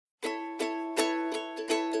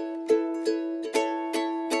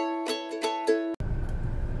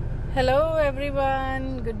Hello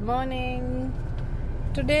everyone, good morning.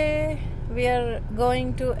 Today we are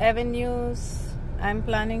going to Avenues. I'm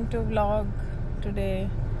planning to vlog today.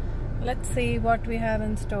 Let's see what we have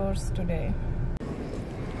in stores today.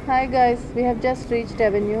 Hi guys, we have just reached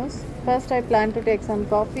Avenues. First I plan to take some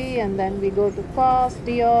coffee and then we go to COS,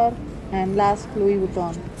 Dior and last Louis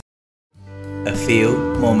Vuitton. A few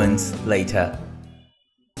moments later.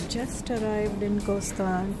 Just arrived in Costa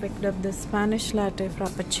and picked up this Spanish latte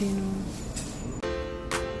frappuccino.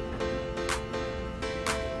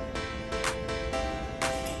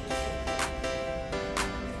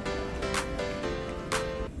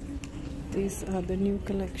 These are the new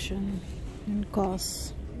collection in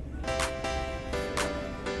COS.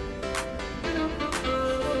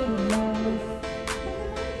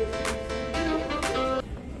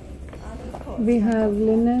 We have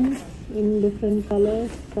linen in different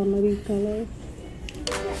colors, summery colors.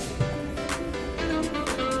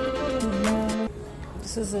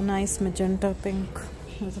 This is a nice magenta pink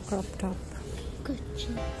with a crop top.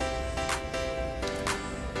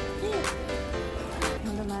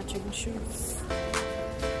 And the matching shoes.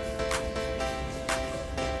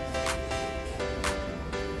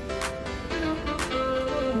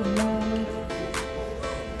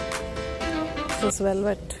 This is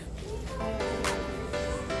velvet.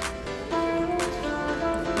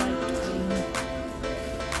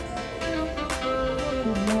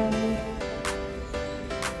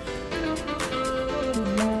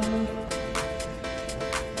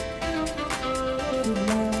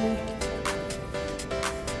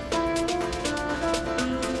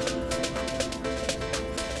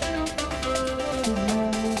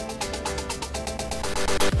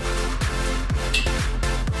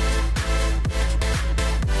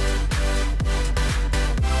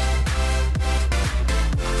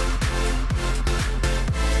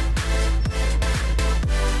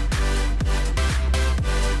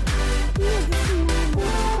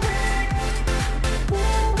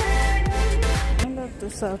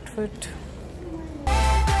 This outfit.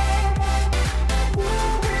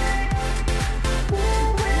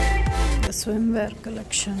 The swimwear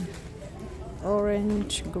collection.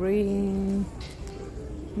 Orange, green,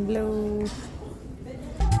 blue.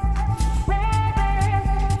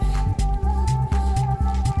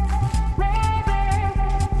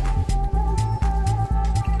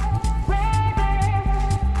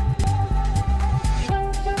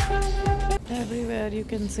 Everywhere you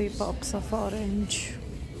can see pops of orange.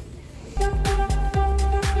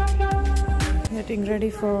 Getting ready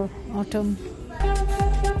for autumn.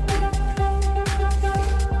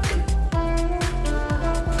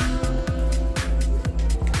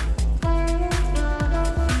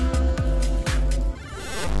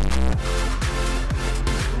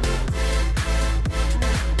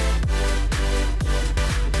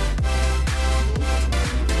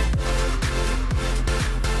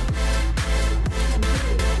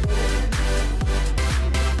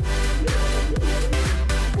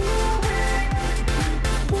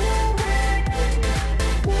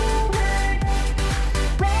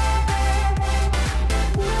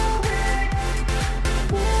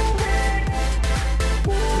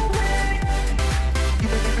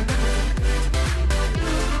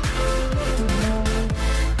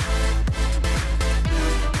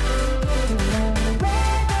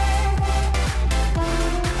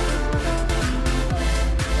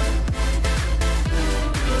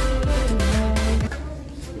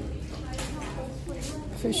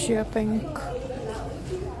 Fuchsia pink.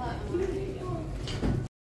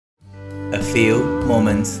 A few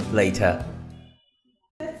moments later.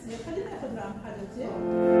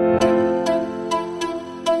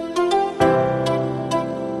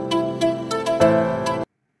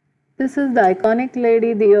 This is the iconic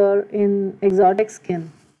Lady Dior in exotic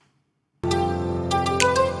skin.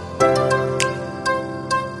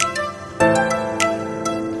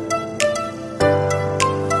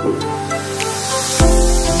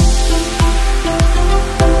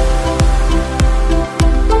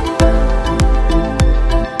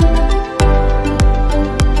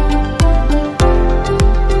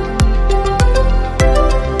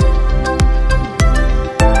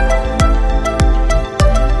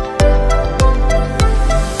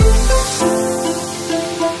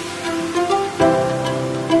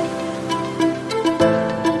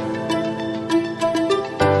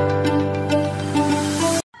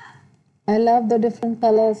 I love the different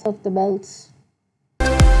colors of the belts.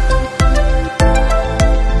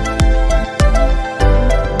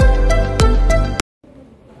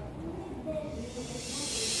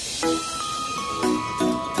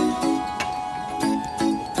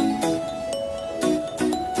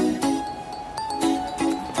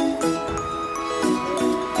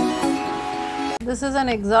 This is an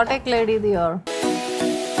exotic Lady Dior.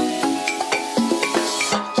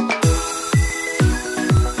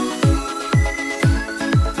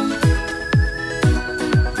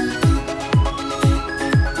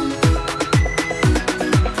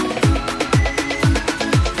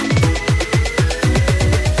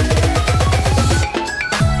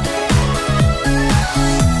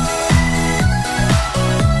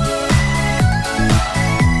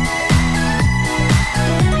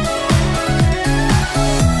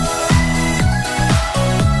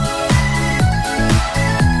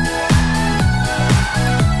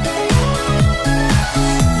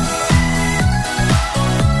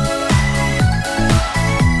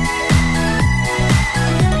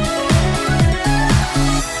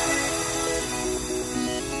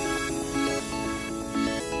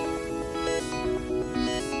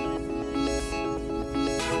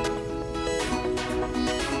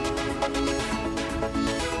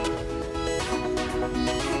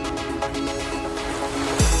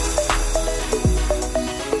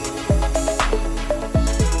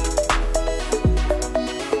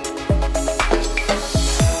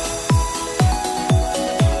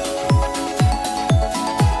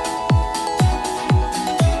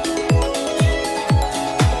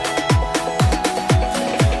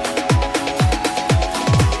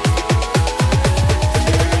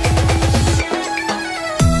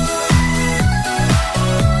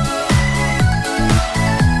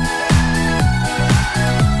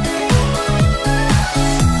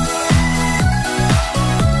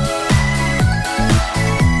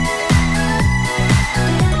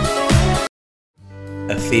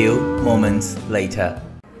 A few moments later.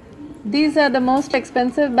 These are the most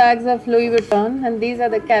expensive bags of Louis Vuitton, and these are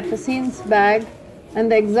the CAPPUCCINES bag,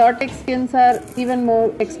 and the exotic skins are even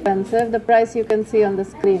more expensive. The price you can see on the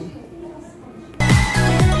screen.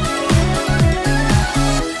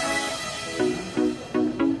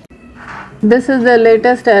 This is the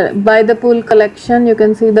latest by the Pool collection. You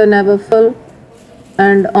can see the Neverfull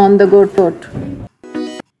and on the go tote.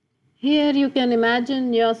 Here you can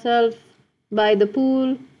imagine yourself by the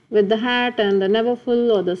pool with the hat and the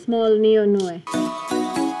Neverfull or the small NEONOE.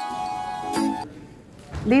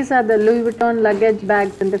 These are the Louis Vuitton luggage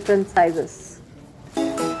bags in different sizes.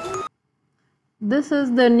 This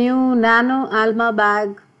is the new Nano Alma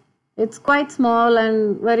bag. It's quite small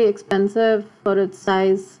and very expensive for its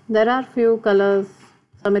size. There are few colors,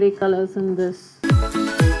 summery colors in this.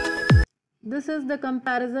 This is the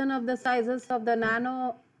comparison of the sizes of the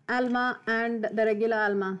Nano Alma and the regular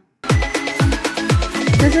Alma.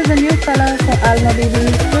 This is a new color for Alma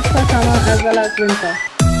BB, good for summer as well as winter.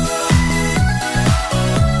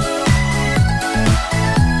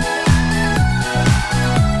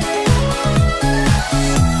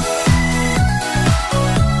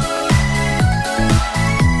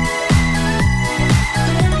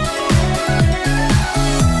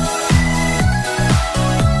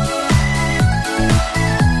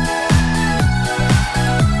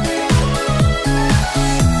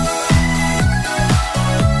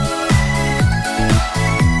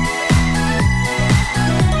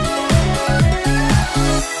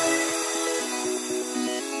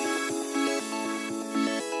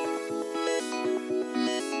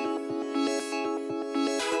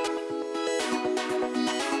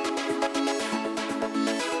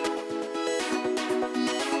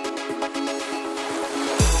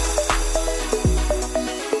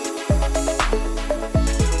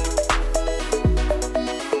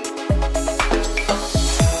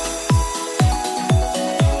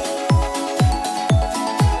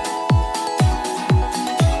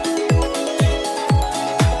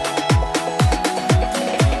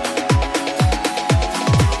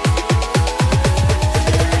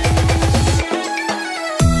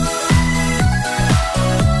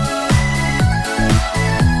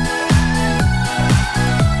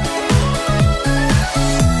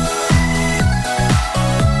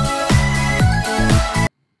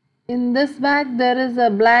 In this bag there is a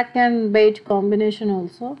black and beige combination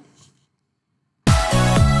also.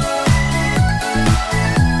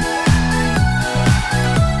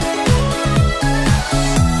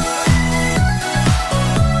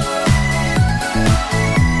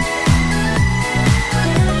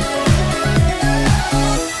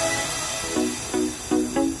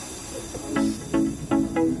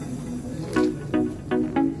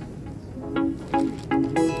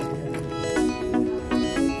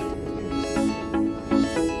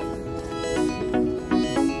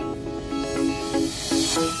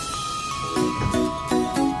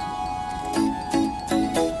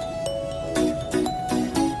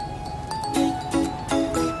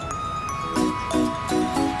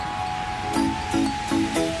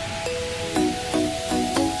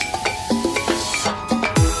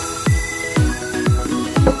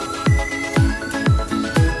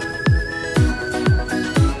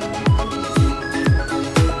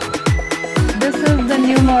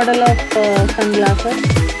 model of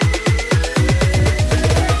sunglasses.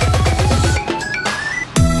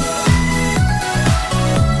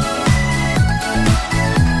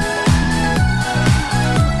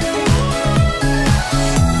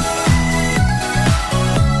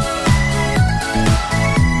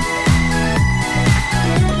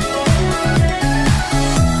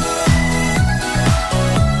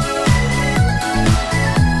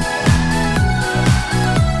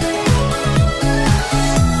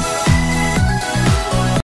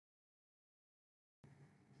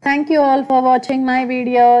 Thank you all for watching my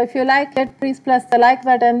video. If you like it, please press the like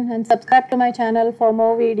button and subscribe to my channel for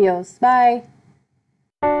more videos. Bye.